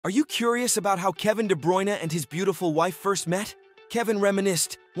Are you curious about how Kevin De Bruyne and his beautiful wife first met? Kevin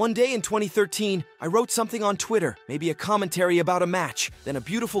reminisced. One day in 2013, I wrote something on Twitter, maybe a commentary about a match. Then a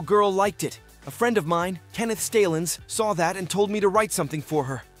beautiful girl liked it. A friend of mine, Kenneth Staelens, saw that and told me to write something for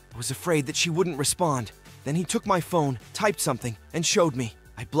her. I was afraid that she wouldn't respond. Then he took my phone, typed something, and showed me.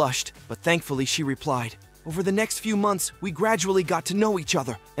 I blushed, but thankfully she replied. Over the next few months, we gradually got to know each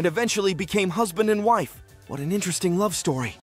other and eventually became husband and wife. What an interesting love story.